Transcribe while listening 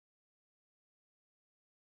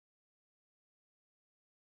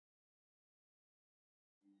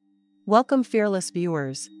Welcome, fearless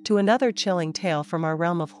viewers, to another chilling tale from our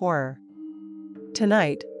realm of horror.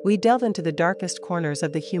 Tonight, we delve into the darkest corners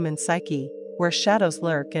of the human psyche, where shadows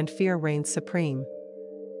lurk and fear reigns supreme.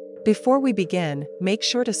 Before we begin, make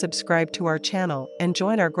sure to subscribe to our channel and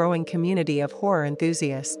join our growing community of horror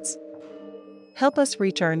enthusiasts. Help us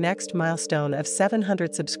reach our next milestone of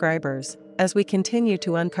 700 subscribers, as we continue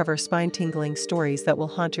to uncover spine-tingling stories that will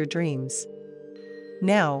haunt your dreams.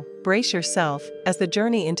 Now, brace yourself, as the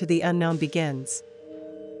journey into the unknown begins.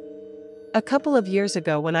 A couple of years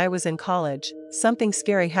ago when I was in college, something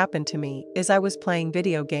scary happened to me as I was playing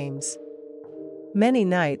video games. Many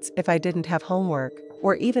nights, if I didn't have homework,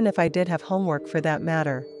 or even if I did have homework for that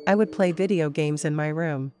matter, I would play video games in my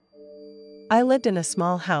room. I lived in a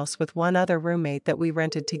small house with one other roommate that we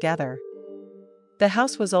rented together. The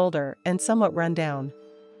house was older and somewhat run down.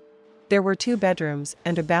 There were 2 bedrooms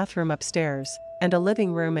and a bathroom upstairs, and a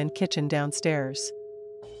living room and kitchen downstairs.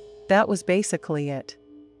 That was basically it.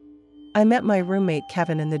 I met my roommate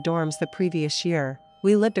Kevin in the dorms the previous year.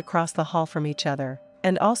 We lived across the hall from each other,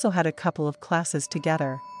 and also had a couple of classes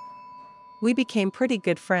together. We became pretty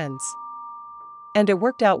good friends. And it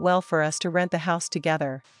worked out well for us to rent the house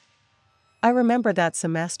together. I remember that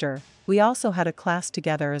semester, we also had a class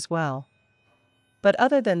together as well. But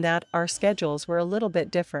other than that, our schedules were a little bit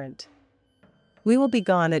different. We will be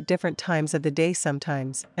gone at different times of the day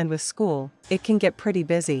sometimes, and with school, it can get pretty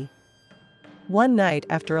busy. One night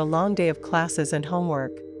after a long day of classes and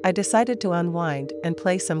homework, I decided to unwind and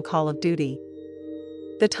play some Call of Duty.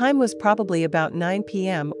 The time was probably about 9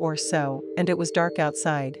 p.m. or so, and it was dark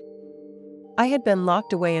outside. I had been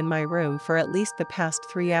locked away in my room for at least the past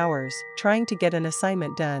 3 hours, trying to get an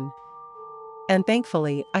assignment done. And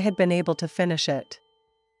thankfully, I had been able to finish it.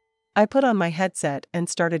 I put on my headset and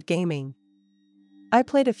started gaming. I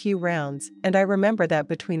played a few rounds, and I remember that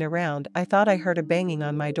between a round I thought I heard a banging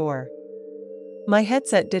on my door. My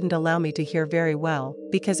headset didn't allow me to hear very well,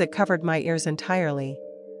 because it covered my ears entirely.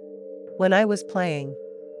 When I was playing,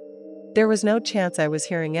 there was no chance I was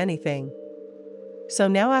hearing anything. So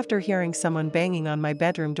now, after hearing someone banging on my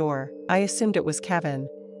bedroom door, I assumed it was Kevin.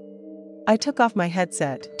 I took off my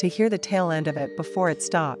headset to hear the tail end of it before it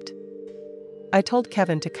stopped. I told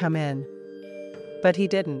Kevin to come in. But he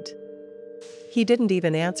didn't. He didn't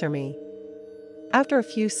even answer me. After a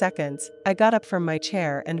few seconds, I got up from my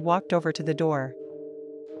chair and walked over to the door.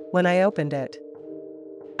 When I opened it,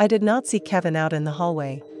 I did not see Kevin out in the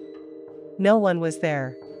hallway. No one was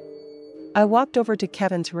there. I walked over to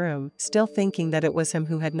Kevin's room, still thinking that it was him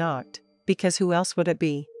who had knocked, because who else would it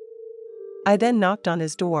be? I then knocked on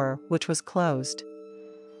his door, which was closed.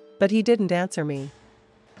 But he didn't answer me.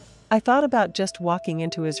 I thought about just walking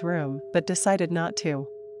into his room, but decided not to.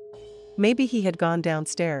 Maybe he had gone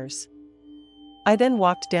downstairs. I then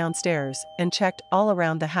walked downstairs and checked all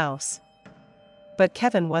around the house. But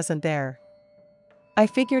Kevin wasn't there. I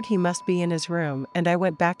figured he must be in his room, and I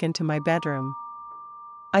went back into my bedroom.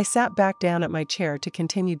 I sat back down at my chair to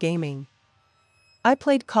continue gaming. I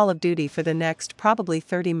played Call of Duty for the next probably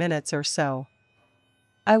 30 minutes or so.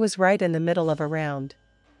 I was right in the middle of a round,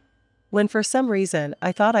 when for some reason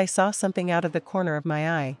I thought I saw something out of the corner of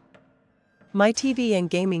my eye. My TV and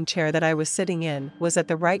gaming chair that I was sitting in was at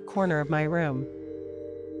the right corner of my room.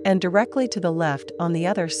 And directly to the left on the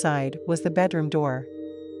other side was the bedroom door.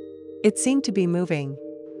 It seemed to be moving.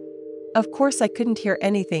 Of course, I couldn't hear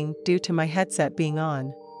anything due to my headset being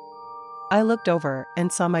on. I looked over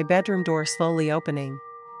and saw my bedroom door slowly opening.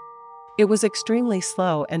 It was extremely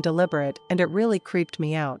slow and deliberate, and it really creeped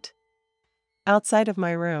me out. Outside of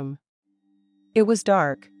my room, it was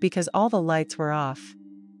dark because all the lights were off.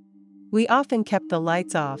 We often kept the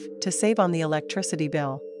lights off to save on the electricity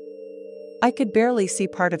bill. I could barely see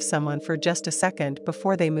part of someone for just a second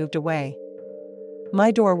before they moved away.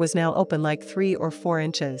 My door was now open like 3 or 4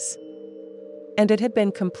 inches. And it had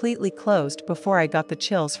been completely closed before I got the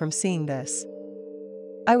chills from seeing this.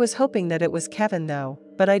 I was hoping that it was Kevin though,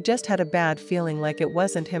 but I just had a bad feeling like it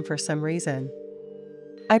wasn't him for some reason.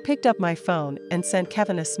 I picked up my phone and sent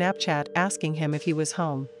Kevin a Snapchat asking him if he was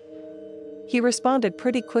home. He responded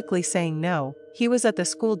pretty quickly saying no, he was at the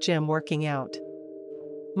school gym working out.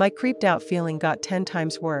 My creeped out feeling got 10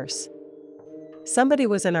 times worse. Somebody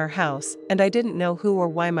was in our house, and I didn't know who or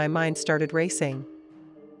why my mind started racing.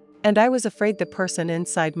 And I was afraid the person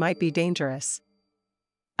inside might be dangerous.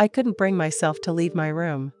 I couldn't bring myself to leave my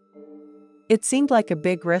room. It seemed like a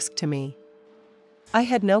big risk to me. I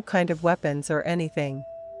had no kind of weapons or anything.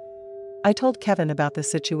 I told Kevin about the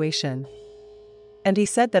situation. And he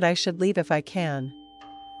said that I should leave if I can.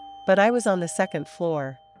 But I was on the 2nd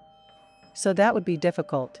floor. So that would be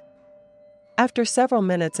difficult. After several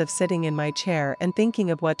minutes of sitting in my chair and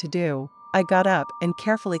thinking of what to do, I got up and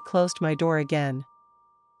carefully closed my door again.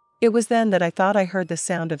 It was then that I thought I heard the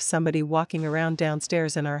sound of somebody walking around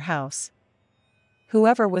downstairs in our house.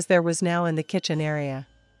 Whoever was there was now in the kitchen area.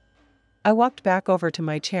 I walked back over to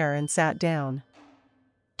my chair and sat down.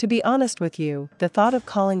 To be honest with you, the thought of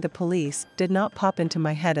calling the police did not pop into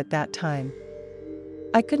my head at that time.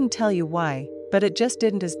 I couldn't tell you why, but it just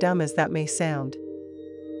didn't, as dumb as that may sound.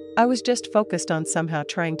 I was just focused on somehow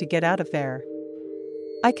trying to get out of there.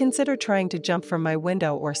 I considered trying to jump from my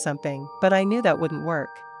window or something, but I knew that wouldn't work.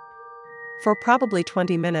 For probably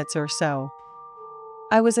 20 minutes or so,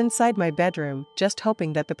 I was inside my bedroom, just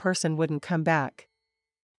hoping that the person wouldn't come back.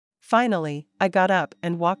 Finally, I got up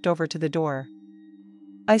and walked over to the door.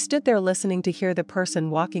 I stood there listening to hear the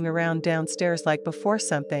person walking around downstairs like before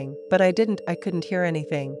something, but I couldn't hear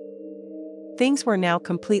anything. Things were now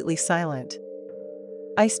completely silent.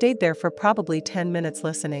 I stayed there for probably 10 minutes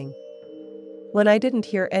listening. When I didn't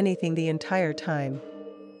hear anything the entire time,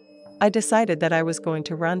 I decided that I was going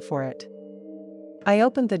to run for it. I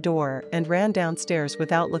opened the door and ran downstairs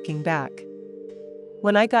without looking back.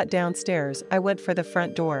 When I got downstairs, I went for the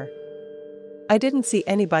front door. I didn't see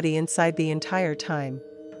anybody inside the entire time.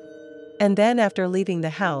 And then, after leaving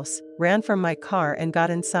the house, ran from my car and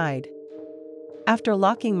got inside. After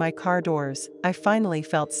locking my car doors, I finally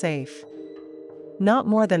felt safe. Not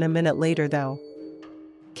more than a minute later though,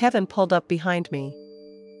 Kevin pulled up behind me.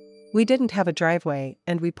 We didn't have a driveway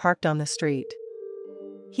and we parked on the street.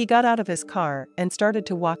 He got out of his car and started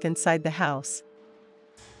to walk inside the house.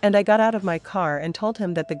 And I got out of my car and told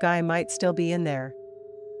him that the guy might still be in there.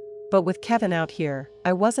 But with Kevin out here,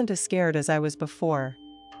 I wasn't as scared as I was before.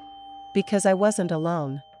 Because I wasn't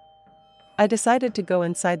alone. I decided to go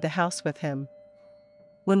inside the house with him.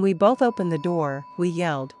 When we both opened the door, we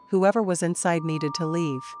yelled, whoever was inside needed to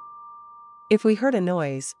leave. If we heard a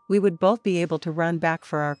noise, we would both be able to run back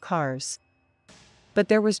for our cars. But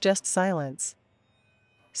there was just silence.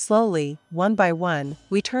 Slowly, one by one,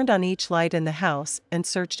 we turned on each light in the house and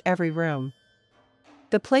searched every room.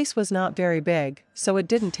 The place was not very big, so it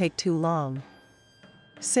didn't take too long.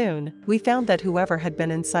 Soon, we found that whoever had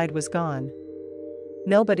been inside was gone.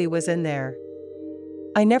 Nobody was in there.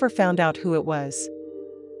 I never found out who it was.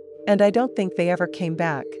 And I don't think they ever came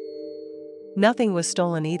back. Nothing was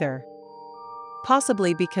stolen either.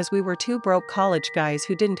 Possibly because we were two broke college guys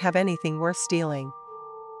who didn't have anything worth stealing.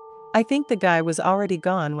 I think the guy was already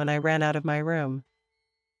gone when I ran out of my room.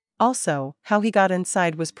 Also, how he got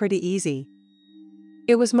inside was pretty easy.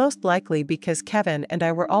 It was most likely because Kevin and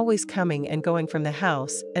I were always coming and going from the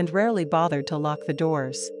house and rarely bothered to lock the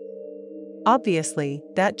doors. Obviously,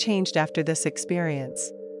 that changed after this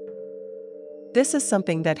experience. This is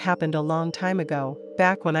something that happened a long time ago,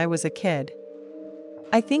 back when I was a kid.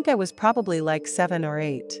 I think I was probably like 7 or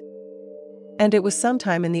 8. And it was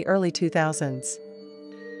sometime in the early 2000s.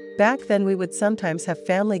 Back then we would sometimes have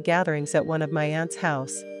family gatherings at one of my aunt's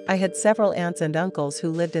house. I had several aunts and uncles who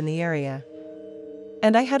lived in the area.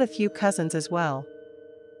 And I had a few cousins as well.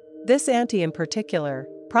 This auntie in particular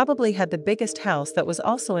probably had the biggest house that was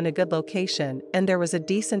also in a good location, and there was a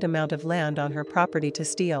decent amount of land on her property to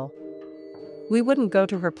steal. We wouldn't go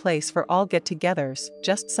to her place for all get-togethers,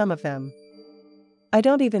 just some of them. I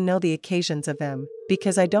don't even know the occasions of them,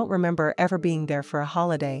 because I don't remember ever being there for a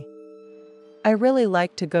holiday. I really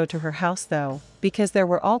liked to go to her house though, because there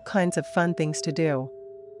were all kinds of fun things to do.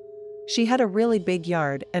 She had a really big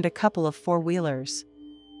yard and a couple of four-wheelers.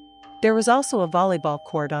 There was also a volleyball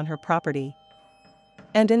court on her property.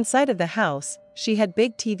 And inside of the house, she had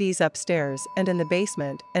big TVs upstairs and in the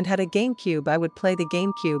basement, and had a GameCube. I would play the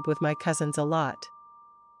GameCube with my cousins a lot.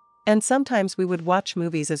 And sometimes we would watch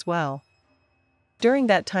movies as well. During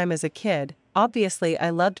that time as a kid, obviously I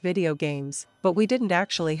loved video games, but we didn't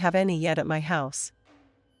actually have any yet at my house.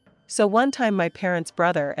 So one time my parents'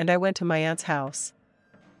 brother and I went to my aunt's house.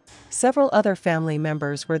 Several other family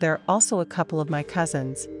members were there, also a couple of my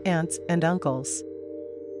cousins, aunts, and uncles.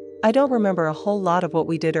 I don't remember a whole lot of what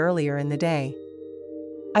we did earlier in the day.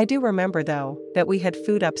 I do remember though, that we had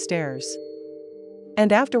food upstairs.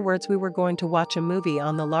 And afterwards we were going to watch a movie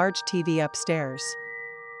on the large TV upstairs.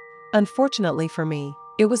 Unfortunately for me,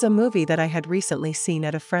 it was a movie that I had recently seen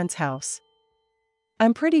at a friend's house.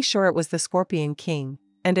 I'm pretty sure it was The Scorpion King,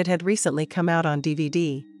 and it had recently come out on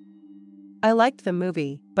DVD. I liked the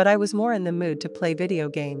movie, but I was more in the mood to play video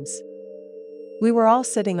games. We were all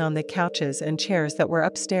sitting on the couches and chairs that were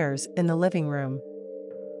upstairs in the living room.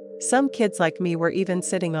 Some kids like me were even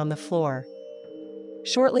sitting on the floor.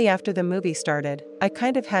 Shortly after the movie started, I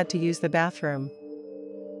kind of had to use the bathroom.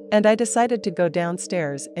 And I decided to go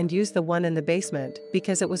downstairs and use the one in the basement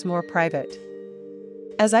because it was more private.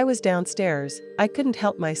 As I was downstairs, I couldn't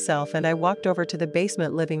help myself and I walked over to the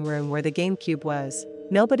basement living room where the GameCube was.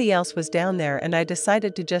 Nobody else was down there and I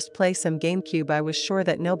decided to just play some GameCube. I was sure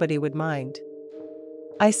that nobody would mind.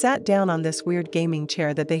 I sat down on this weird gaming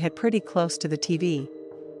chair that they had pretty close to the TV.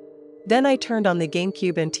 Then I turned on the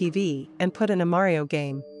GameCube and TV and put in a Mario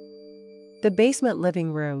game. The basement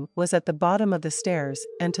living room was at the bottom of the stairs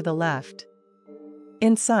and to the left.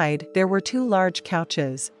 Inside, there were 2 large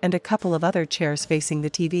couches and a couple of other chairs facing the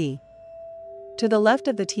TV. To the left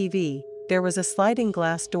of the TV, there was a sliding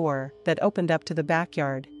glass door that opened up to the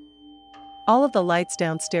backyard. All of the lights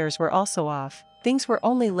downstairs were also off, things were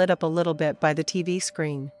only lit up a little bit by the TV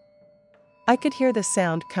screen. I could hear the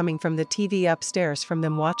sound coming from the TV upstairs from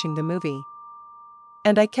them watching the movie.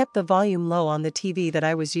 And I kept the volume low on the TV that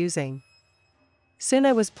I was using. Soon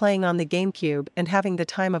I was playing on the GameCube and having the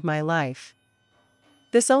time of my life.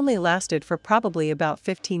 This only lasted for probably about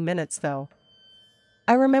 15 minutes though.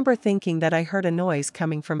 I remember thinking that I heard a noise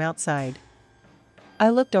coming from outside. I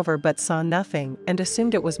looked over but saw nothing and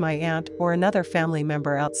assumed it was my aunt or another family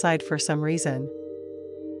member outside for some reason.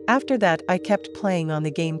 After that I kept playing on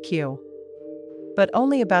the GameCube. But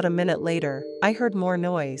only about a minute later, I heard more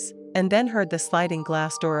noise, and then heard the sliding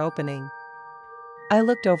glass door opening. I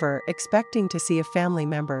looked over expecting to see a family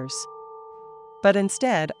members. But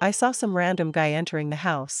instead, I saw some random guy entering the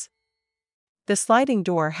house. The sliding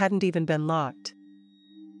door hadn't even been locked.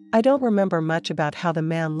 I don't remember much about how the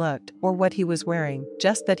man looked or what he was wearing,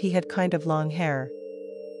 just that he had kind of long hair.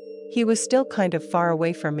 He was still kind of far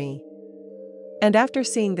away from me. And after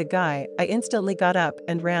seeing the guy, I instantly got up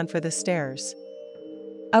and ran for the stairs.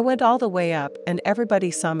 I went all the way up and everybody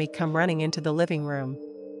saw me come running into the living room.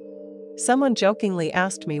 Someone jokingly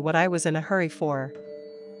asked me what I was in a hurry for.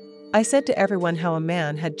 I said to everyone how a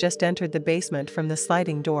man had just entered the basement from the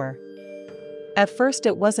sliding door. At first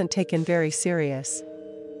it wasn't taken very serious.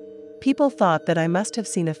 People thought that I must have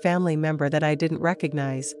seen a family member that I didn't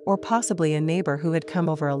recognize, or possibly a neighbor who had come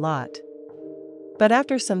over a lot. But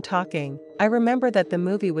after some talking, I remember that the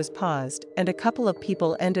movie was paused and a couple of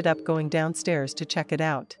people ended up going downstairs to check it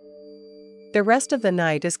out. The rest of the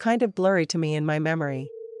night is kind of blurry to me in my memory.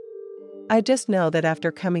 I just know that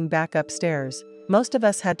after coming back upstairs, most of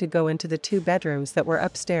us had to go into the 2 bedrooms that were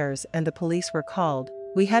upstairs and the police were called.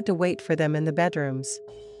 We had to wait for them in the bedrooms.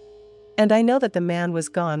 And I know that the man was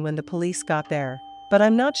gone when the police got there, but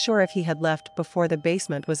I'm not sure if he had left before the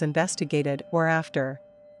basement was investigated or after.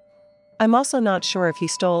 I'm also not sure if he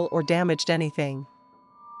stole or damaged anything.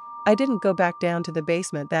 I didn't go back down to the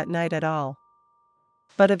basement that night at all.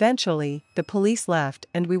 But eventually, the police left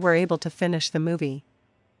and we were able to finish the movie.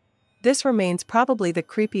 This remains probably the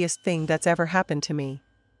creepiest thing that's ever happened to me.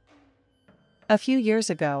 A few years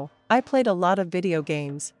ago, I played a lot of video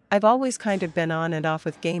games. I've always kind of been on and off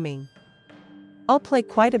with gaming. I'll play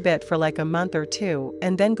quite a bit for like a month or 2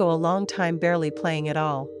 and then go a long time barely playing at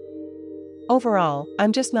all. Overall,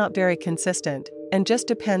 I'm just not very consistent, and just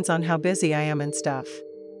depends on how busy I am and stuff.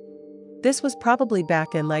 This was probably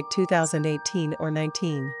back in like 2018 or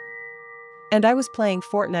 19. And I was playing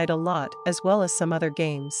Fortnite a lot as well as some other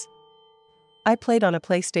games. I played on a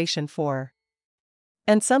PlayStation 4.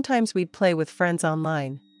 And sometimes we'd play with friends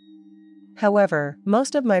online. However,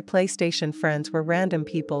 most of my PlayStation friends were random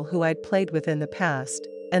people who I'd played with in the past,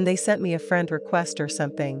 and they sent me a friend request or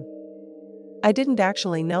something. I didn't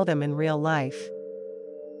actually know them in real life.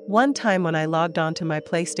 One time when I logged onto my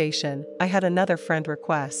PlayStation, I had another friend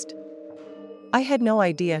request. I had no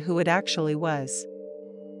idea who it actually was.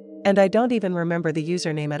 And I don't even remember the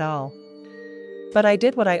username at all. But I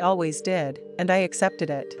did what I always did, and I accepted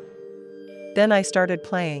it. Then I started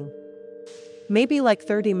playing. Maybe like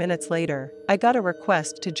 30 minutes later, I got a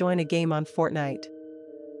request to join a game on Fortnite.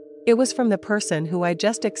 It was from the person who I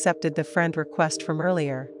just accepted the friend request from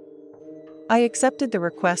earlier. I accepted the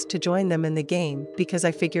request to join them in the game because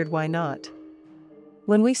I figured why not.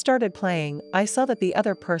 When we started playing, I saw that the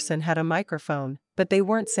other person had a microphone, but they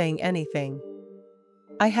weren't saying anything.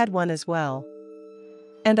 I had one as well.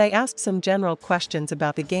 And I asked some general questions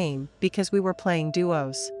about the game because we were playing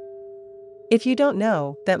duos. If you don't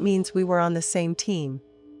know, that means we were on the same team.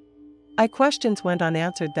 My questions went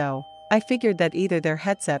unanswered though. I figured that either their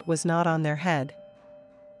headset was not on their head,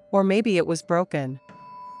 or maybe it was broken.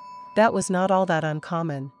 That was not all that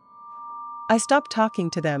uncommon. I stopped talking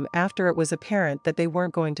to them after it was apparent that they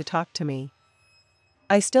weren't going to talk to me.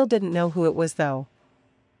 I still didn't know who it was though.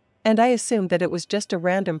 And I assumed that it was just a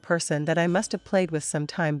random person that I must have played with some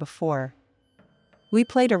time before. We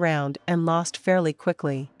played around and lost fairly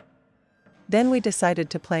quickly. Then we decided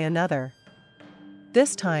to play another.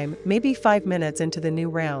 This time, maybe 5 minutes into the new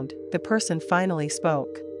round, the person finally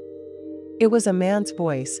spoke. It was a man's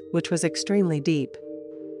voice, which was extremely deep.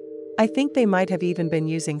 I think they might have even been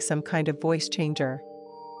using some kind of voice changer.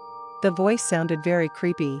 The voice sounded very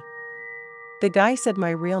creepy. The guy said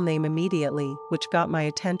my real name immediately, which got my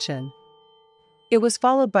attention. It was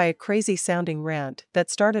followed by a crazy-sounding rant that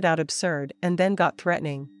started out absurd and then got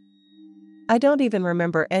threatening. I don't even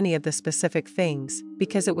remember any of the specific things,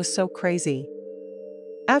 because it was so crazy.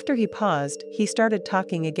 After he paused, he started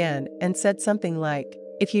talking again and said something like,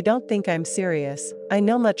 "If you don't think I'm serious, I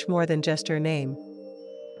know much more than just your name."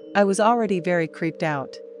 I was already very creeped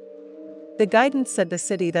out. The guidance said the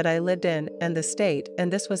city that I lived in and the state,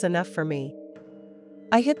 and this was enough for me.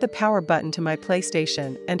 I hit the power button to my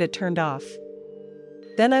PlayStation and it turned off.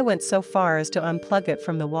 Then I went so far as to unplug it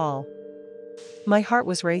from the wall. My heart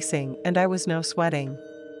was racing and I was no sweating.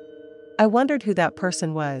 I wondered who that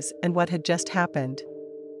person was and what had just happened.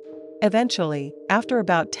 Eventually, after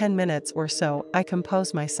about 10 minutes or so, I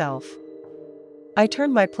composed myself. I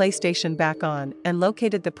turned my PlayStation back on and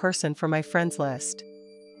located the person from my friends list.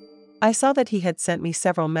 I saw that he had sent me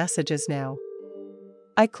several messages now.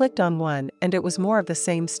 I clicked on one and it was more of the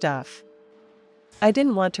same stuff. I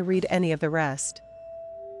didn't want to read any of the rest.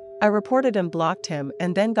 I reported and blocked him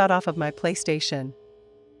and then got off of my PlayStation.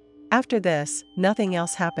 After this, nothing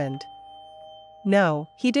else happened. No,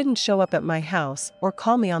 he didn't show up at my house or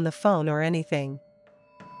call me on the phone or anything.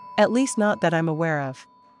 At least not that I'm aware of.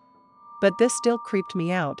 But this still creeped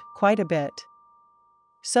me out quite a bit.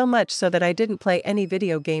 So much so that I didn't play any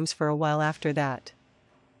video games for a while after that.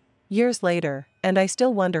 Years later, and I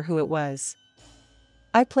still wonder who it was.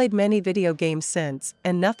 I played many video games since,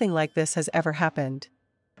 and nothing like this has ever happened.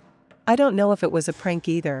 I don't know if it was a prank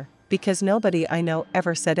either, because nobody I know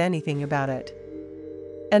ever said anything about it.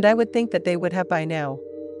 And I would think that they would have by now.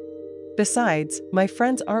 Besides, my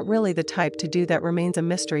friends aren't really the type to do that. Remains a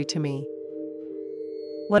mystery to me.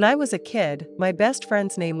 When I was a kid, my best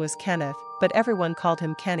friend's name was Kenneth, but everyone called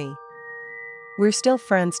him Kenny. We're still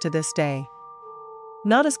friends to this day.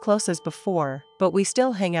 Not as close as before, but we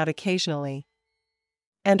still hang out occasionally.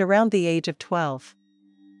 And around the age of 12.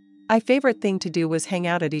 My favorite thing to do was hang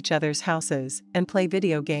out at each other's houses and play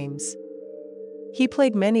video games. He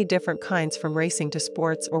played many different kinds from racing to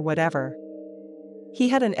sports or whatever. He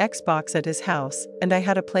had an Xbox at his house, and I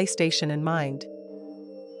had a PlayStation in mind.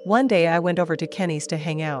 One day I went over to Kenny's to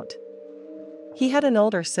hang out. He had an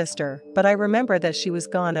older sister, but I remember that she was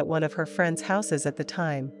gone at one of her friends' houses at the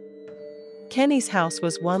time. Kenny's house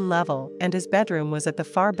was one level and his bedroom was at the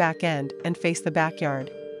far back end and faced the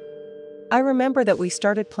backyard. I remember that we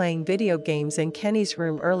started playing video games in Kenny's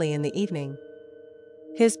room early in the evening.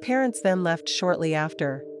 His parents then left shortly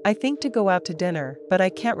after, I think to go out to dinner, but I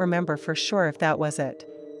can't remember for sure if that was it.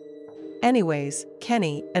 Anyways,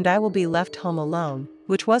 Kenny and I will be left home alone,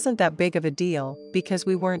 which wasn't that big of a deal because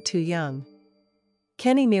we weren't too young.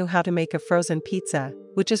 Kenny knew how to make a frozen pizza,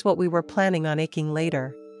 which is what we were planning on making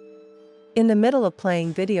later. In the middle of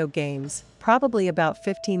playing video games, probably about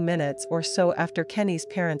 15 minutes or so after Kenny's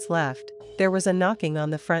parents left, there was a knocking on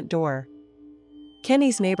the front door.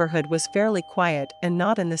 Kenny's neighborhood was fairly quiet and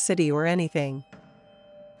not in the city or anything.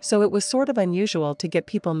 So it was sort of unusual to get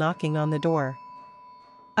people knocking on the door.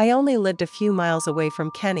 I only lived a few miles away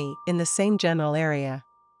from Kenny in the same general area.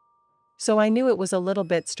 So I knew it was a little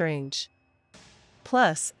bit strange.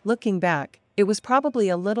 Plus, looking back, it was probably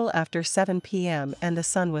a little after 7 p.m. and the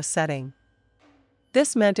sun was setting.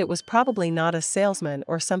 This meant it was probably not a salesman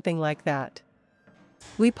or something like that.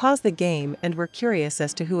 We paused the game and were curious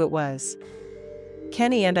as to who it was.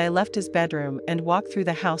 Kenny and I left his bedroom and walked through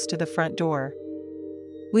the house to the front door.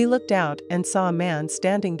 We looked out and saw a man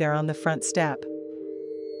standing there on the front step.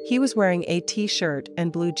 He was wearing a t-shirt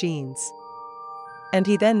and blue jeans. And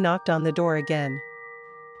he then knocked on the door again.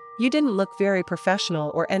 You didn't look very professional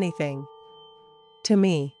or anything. To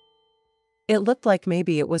me. It looked like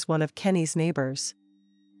maybe it was one of Kenny's neighbors.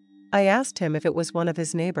 I asked him if it was one of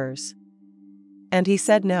his neighbors. And he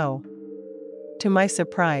said no. To my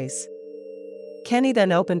surprise. Kenny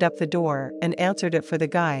then opened up the door and answered it for the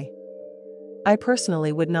guy. I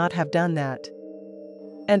personally would not have done that.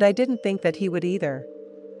 And I didn't think that he would either.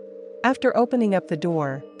 After opening up the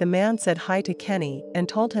door, the man said hi to Kenny and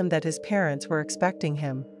told him that his parents were expecting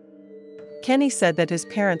him. Kenny said that his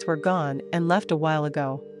parents were gone and left a while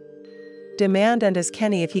ago. Demand and asked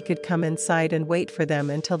Kenny if he could come inside and wait for them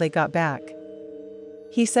until they got back.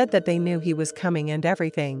 He said that they knew he was coming and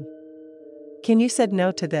everything. Kenny said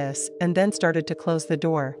no to this and then started to close the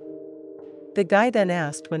door. The guy then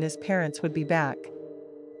asked when his parents would be back.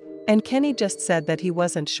 And Kenny just said that he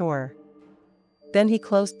wasn't sure. Then he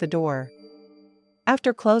closed the door.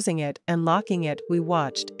 After closing it and locking it, we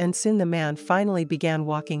watched, and soon the man finally began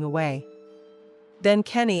walking away. Then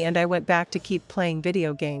Kenny and I went back to keep playing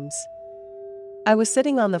video games. I was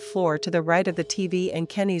sitting on the floor to the right of the TV in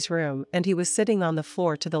Kenny's room, and he was sitting on the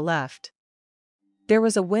floor to the left. There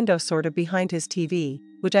was a window sort of behind his TV,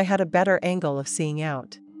 which I had a better angle of seeing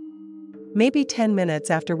out. Maybe 10 minutes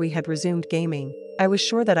after we had resumed gaming, I was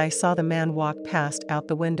sure that I saw the man walk past out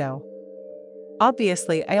the window.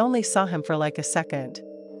 Obviously, I only saw him for like a second.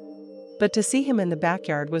 But to see him in the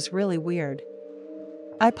backyard was really weird.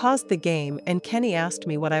 I paused the game and Kenny asked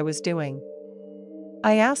me what I was doing.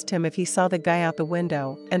 I asked him if he saw the guy out the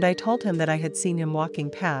window, and I told him that I had seen him walking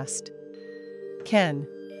past. Ken.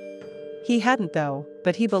 He hadn't though,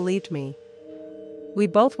 but he believed me. We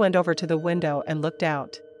both went over to the window and looked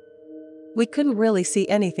out. We couldn't really see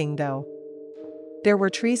anything though. There were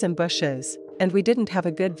trees and bushes, and we didn't have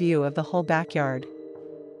a good view of the whole backyard.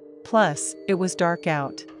 Plus, it was dark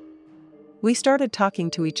out. We started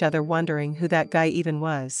talking to each other, wondering who that guy even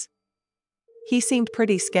was. He seemed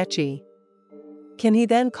pretty sketchy. Kenny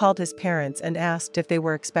then called his parents and asked if they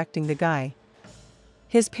were expecting the guy.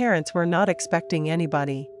 His parents were not expecting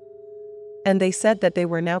anybody. And they said that they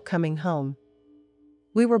were now coming home.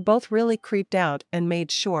 We were both really creeped out and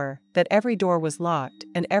made sure that every door was locked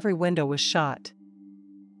and every window was shut.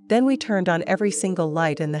 Then we turned on every single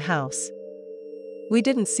light in the house. We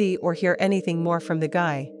didn't see or hear anything more from the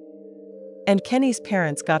guy. And Kenny's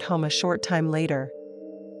parents got home a short time later.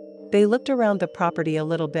 They looked around the property a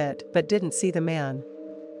little bit but didn't see the man.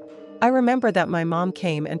 I remember that my mom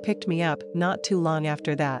came and picked me up not too long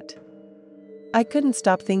after that. I couldn't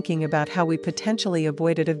stop thinking about how we potentially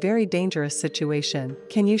avoided a very dangerous situation.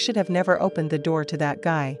 You should have never opened the door to that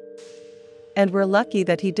guy. And we're lucky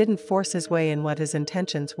that he didn't force his way in. What his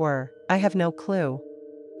intentions were, I have no clue.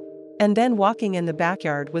 And then walking in the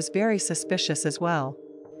backyard was very suspicious as well.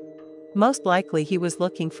 Most likely he was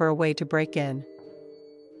looking for a way to break in.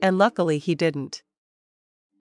 And luckily he didn't.